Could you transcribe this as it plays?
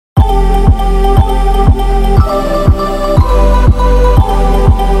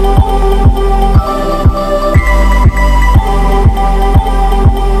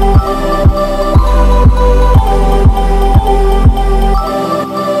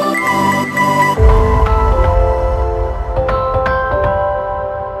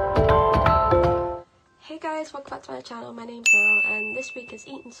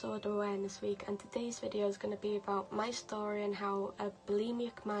Disorder Awareness Week, and today's video is going to be about my story and how a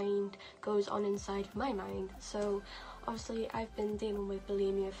bulimic mind goes on inside my mind. So obviously I've been dealing with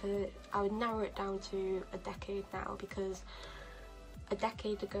bulimia for, I would narrow it down to a decade now, because a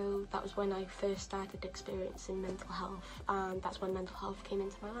decade ago that was when I first started experiencing mental health, and that's when mental health came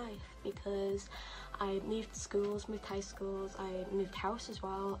into my life, because I moved schools, moved high schools, I moved house as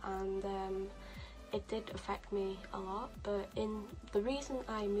well, and it did affect me a lot. But the reason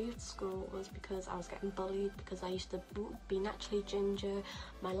I moved school was because I was getting bullied, because I used to be naturally ginger,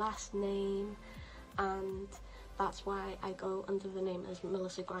 my last name, and that's why I go under the name as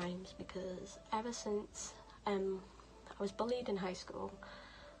Melissa Grimes, because ever since I was bullied in high school,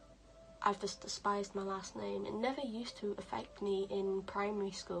 I've just despised my last name. It never used to affect me in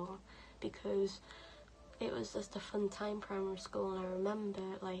primary school, because it was just a fun time, primary school, and I remember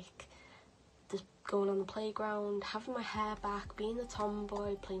like just going on the playground, having my hair back, being a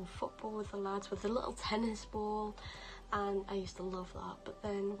tomboy, playing football with the lads with a little tennis ball, and I used to love that. But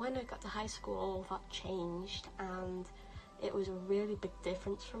then when I got to high school, all that changed, and it was a really big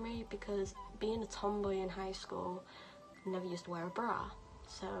difference for me, because being a tomboy in high school, I never used to wear a bra.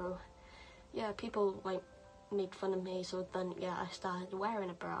 So yeah, people like made fun of me, so then yeah, I started wearing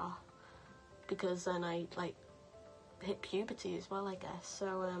a bra, because then I like hit puberty as well, I guess.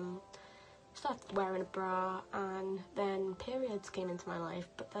 So started wearing a bra, and then periods came into my life.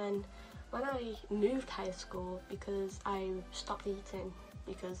 But then when I moved high school, because I stopped eating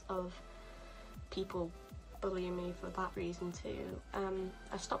because of people bullying me for that reason too,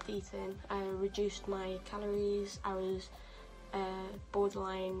 I stopped eating, I reduced my calories, I was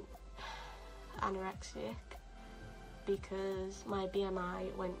borderline anorexic, because my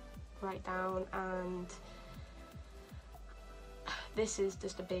BMI went right down. And this is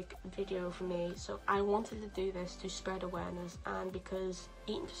just a big video for me, so I wanted to do this to spread awareness, and because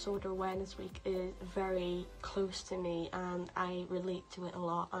Eating Disorder Awareness Week is very close to me and I relate to it a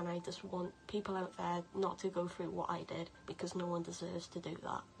lot, and I just want people out there not to go through what I did, because no one deserves to do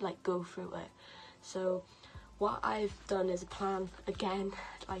that, like go through it. So what I've done is a plan again.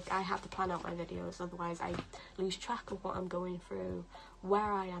 Like, I have to plan out my videos, otherwise I lose track of what I'm going through,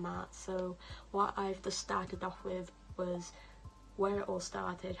 where I am at. So what I've just started off with was where it all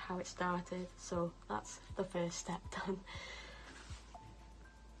started, how it started. So that's the first step done.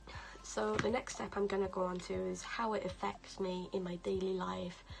 So the next step I'm going to go on to is how it affects me in my daily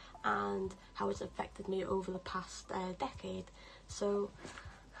life, and how it's affected me over the past decade. So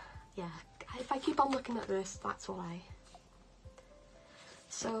yeah, if I keep on looking at this, that's why.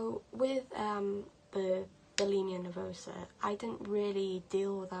 So with the bulimia nervosa, I didn't really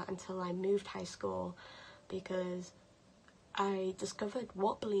deal with that until I moved high school, because I discovered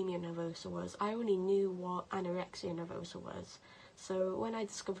what bulimia nervosa was. I only knew what anorexia nervosa was. So when I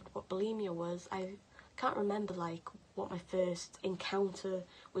discovered what bulimia was, I can't remember like what my first encounter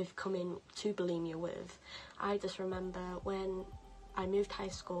with coming to bulimia with. I just remember when I moved high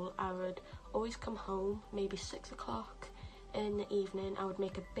school, I would always come home maybe 6 o'clock in the evening. I would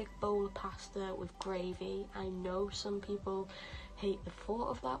make a big bowl of pasta with gravy. I know some people hate the thought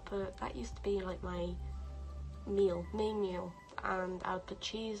of that, but that used to be like my main meal, and I would put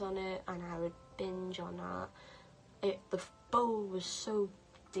cheese on it and I would binge on that. The bowl was so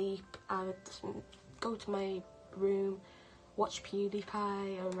deep. I would just go to my room, watch PewDiePie,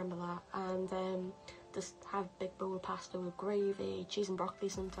 I remember that, and just have a big bowl of pasta with gravy, cheese and broccoli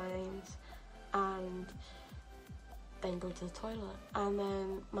sometimes, and then go to the toilet. And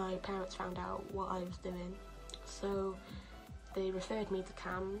then my parents found out what I was doing, so they referred me to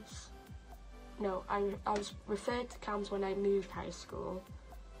CAMS. No, I was referred to CAMS when I moved high school,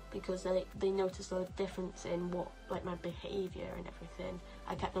 because they noticed a difference in what, like, my behaviour and everything.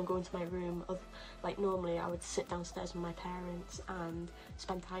 I kept on going to my room. Like, normally I would sit downstairs with my parents and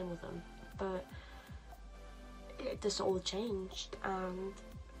spend time with them, but it just all changed. And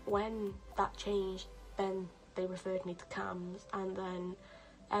when that changed, then they referred me to CAMS, and then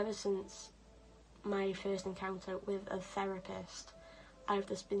ever since my first encounter with a therapist, I've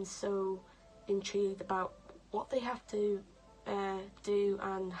just been so intrigued about what they have to do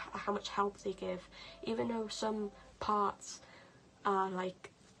and how much help they give, even though some parts are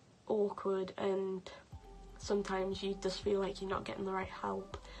like awkward and sometimes you just feel like you're not getting the right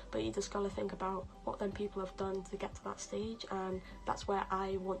help, but you just gotta think about what them people have done to get to that stage, and that's where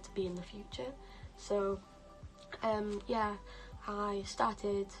I want to be in the future. So yeah, I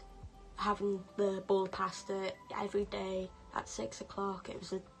started having the bowl of pasta every day at 6 o'clock. It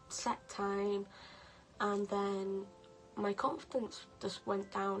was a set time, and then my confidence just went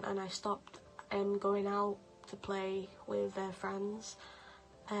down and I stopped going out to play with friends.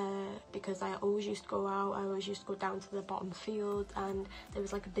 because I always used to go out, I always used to go down to the bottom field, and there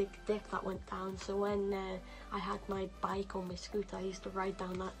was like a big dip that went down, so when I had my bike or my scooter, I used to ride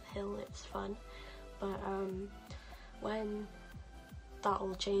down that hill. It's fun. But when that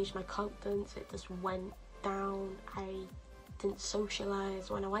all changed, my confidence, it just went down. I didn't socialise.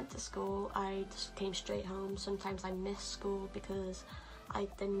 When I went to school, I just came straight home. Sometimes I missed school because I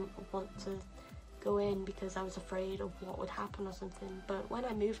didn't want to go in because I was afraid of what would happen or something. But when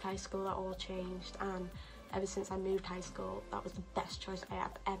I moved high school, that all changed, and ever since I moved high school, that was the best choice I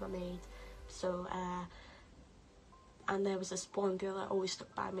have ever made. So and there was this one girl that always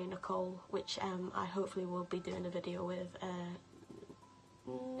stuck by me, Nicole, which I hopefully will be doing a video with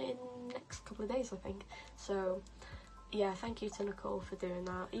in the next couple of days, I think. So yeah, thank you to Nicole for doing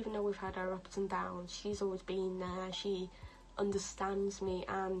that. Even though we've had our ups and downs, she's always been there. She understands me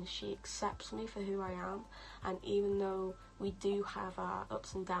and she accepts me for who I am. And even though we do have our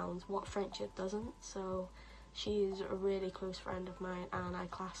ups and downs, what friendship doesn't? So she is a really close friend of mine, and I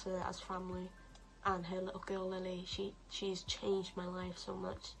class her as family. And her little girl Lily, she's changed my life so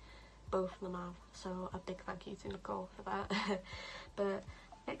much. Both of them have. So a big thank you to Nicole for that. But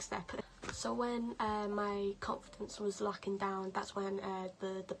next step. So when my confidence was locking down, that's when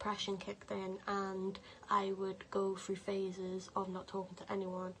the depression kicked in, and I would go through phases of not talking to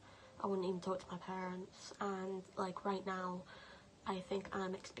anyone. I wouldn't even talk to my parents, and like right now, I think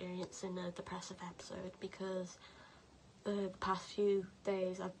I'm experiencing a depressive episode because the past few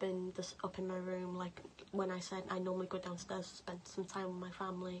days I've been just up in my room. Like when I said I normally go downstairs to spend some time with my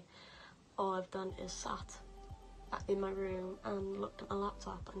family, all I've done is sat in my room and looked at my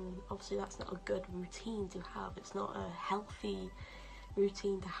laptop, and obviously that's not a good routine to have. It's not a healthy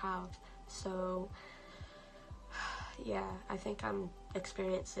routine to have. So yeah, I think I'm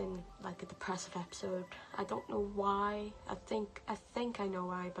experiencing like a depressive episode. I don't know why. I think I know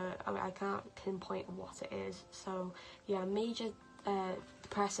why, but I can't pinpoint what it is. So yeah, major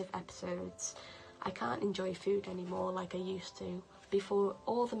depressive episodes. I can't enjoy food anymore like I used to. Before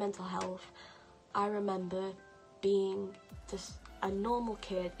all the mental health, I remember being just a normal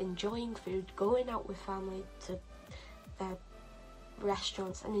kid, enjoying food, going out with family to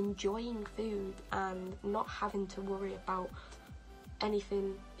restaurants and enjoying food and not having to worry about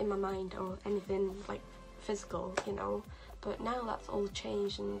anything in my mind or anything like physical, you know. But now that's all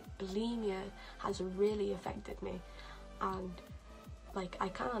changed, and bulimia has really affected me, and like I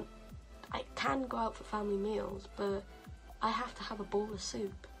can go out for family meals, but I have to have a bowl of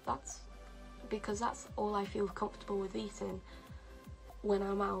soup. Because that's all I feel comfortable with eating when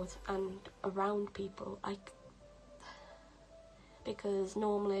I'm out and around people. Because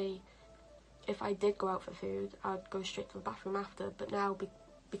normally if I did go out for food, I'd go straight to the bathroom after, but now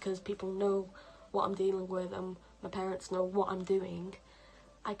because people know what I'm dealing with and my parents know what I'm doing,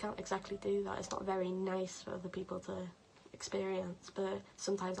 I can't exactly do that. It's not very nice for other people to experience, but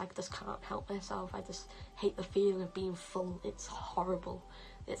sometimes I just can't help myself. I just hate the feeling of being full. It's horrible.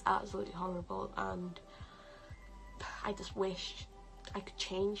 It's absolutely horrible, and I just wish I could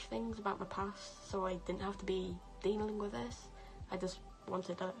change things about my past so I didn't have to be dealing with this. I just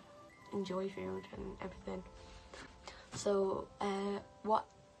wanted to enjoy food and everything. So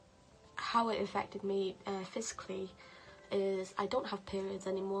how it affected me physically is I don't have periods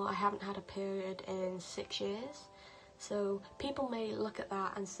anymore. I haven't had a period in 6 years. So people may look at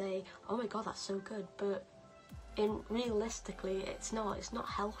that and say, oh my god, that's so good, but realistically it's not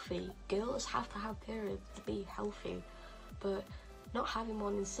healthy. Girls have to have periods to be healthy, but not having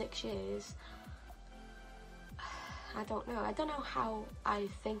one in 6 years, I don't know how I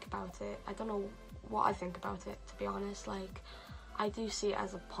think about it. I don't know what I think about it, to be honest. Like, I do see it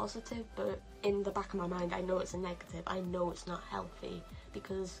as a positive, but in the back of my mind I know it's a negative. I know it's not healthy,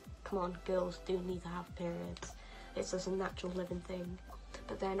 because come on, girls do need to have periods. It's just a natural living thing.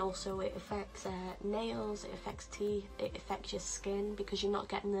 But then also it affects nails, it affects teeth, it affects your skin, because you're not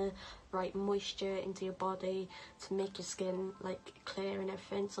getting the right moisture into your body to make your skin like clear and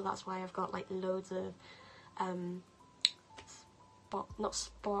everything. So that's why I've got like loads of not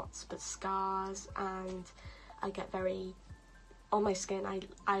spots but scars, and I get very on my skin.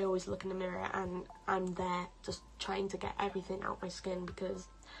 I always look in the mirror and I'm there just trying to get everything out my skin, because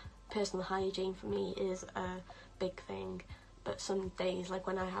personal hygiene for me is a big thing. But some days, like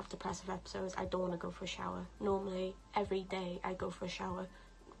when I have depressive episodes, I don't want to go for a shower. Normally every day I go for a shower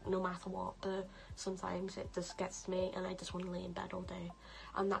no matter what, but sometimes it just gets to me and I just want to lay in bed all day.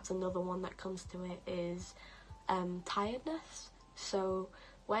 And that's another one that comes to it, is tiredness. So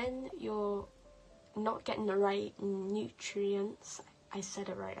when you're not getting the right nutrients, I said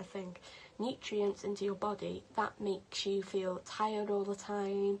it right, I think, nutrients into your body, that makes you feel tired all the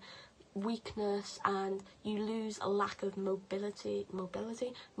time, weakness, and you lose a lack of motivation,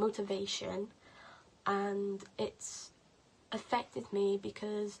 and it's affected me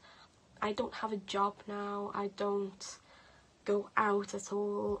because I don't have a job now. I don't go out at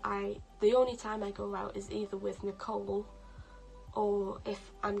all. The only time I go out is either with Nicole, or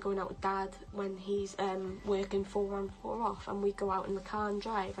if I'm going out with Dad when he's working 4 on 4 off, and we go out in the car and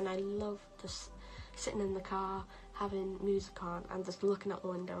drive, and I love just sitting in the car having music on and just looking out the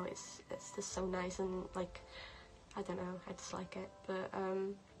window. It's just so nice, and like, I don't know, I just like it. But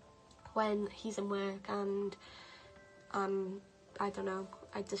when he's in work and I don't know,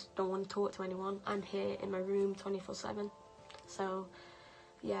 I just don't want to talk to anyone. I'm here in my room 24/7. So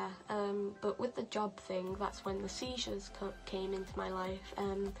yeah, but with the job thing, that's when the seizures came into my life,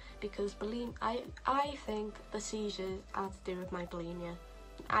 because I think the seizures had to do with my bulimia.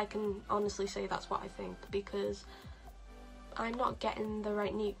 I can honestly say that's what I think, because I'm not getting the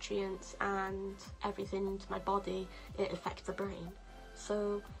right nutrients and everything into my body. It affects the brain.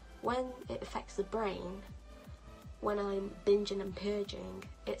 So when it affects the brain, when I'm binging and purging,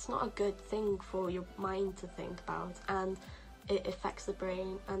 it's not a good thing for your mind to think about, and it affects the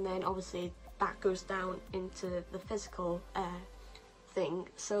brain, and then obviously that goes down into the physical thing.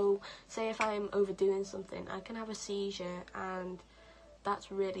 So say if I'm overdoing something, I can have a seizure, and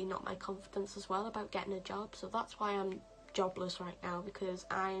that's really not my confidence as well about getting a job. So that's why I'm jobless right now, because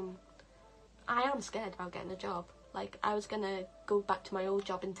I am scared about getting a job. Like, I was gonna go back to my old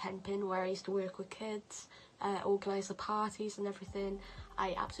job in Tenpin, where I used to work with kids, organise the parties and everything.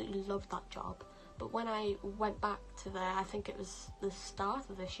 I absolutely loved that job. But when I went back to there, I think it was the start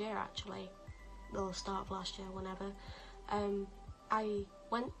of this year actually, or start of last year, whenever, I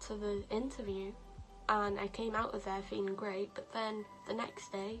went to the interview and I came out of there feeling great, but then the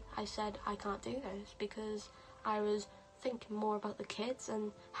next day I said I can't do this, because I was thinking more about the kids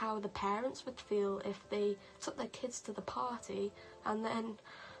and how the parents would feel if they took their kids to the party and then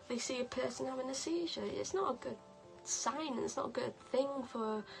they see a person having a seizure. It's not a good sign, and it's not a good thing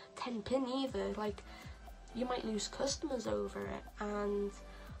for Tenpin either. Like, you might lose customers over it, and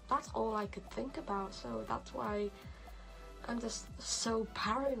that's all I could think about. So that's why I'm just so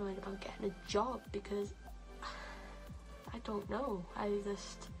paranoid about getting a job, because I don't know, I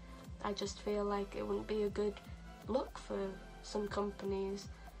just feel like it wouldn't be a good look for some companies.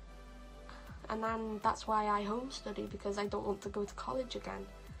 And then that's why I home study, because I don't want to go to college again,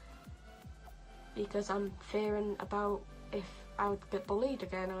 because I'm fearing about if I would get bullied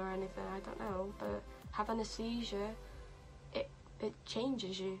again or anything. I don't know, but having a seizure, it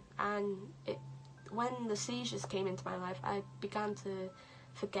changes you, and when the seizures came into my life, I began to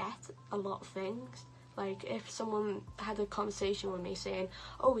forget a lot of things. Like, if someone had a conversation with me saying,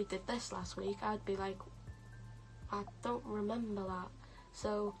 oh, we did this last week, I'd be like, I don't remember that.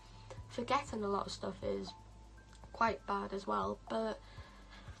 So forgetting a lot of stuff is quite bad as well, but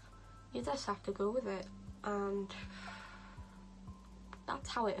you just have to go with it, and that's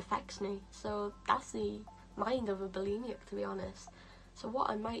how it affects me. So that's the mind of a bulimic, to be honest. So what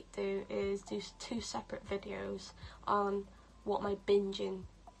I might do is do 2 separate videos on what my binging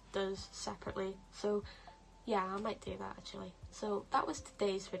does separately. So yeah, I might do that actually. So that was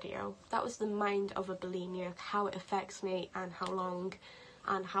today's video. That was the mind of a bulimic, how it affects me and how long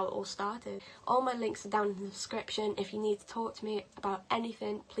and how it all started. All my links are down in the description. If you need to talk to me about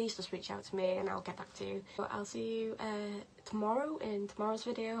anything, please just reach out to me and I'll get back to you. So I'll see you tomorrow in tomorrow's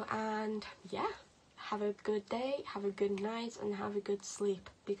video, and yeah, have a good day, have a good night, and have a good sleep,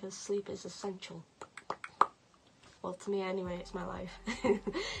 because sleep is essential. Well, to me anyway, it's my life.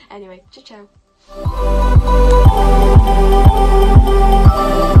 Anyway, ciao ciao.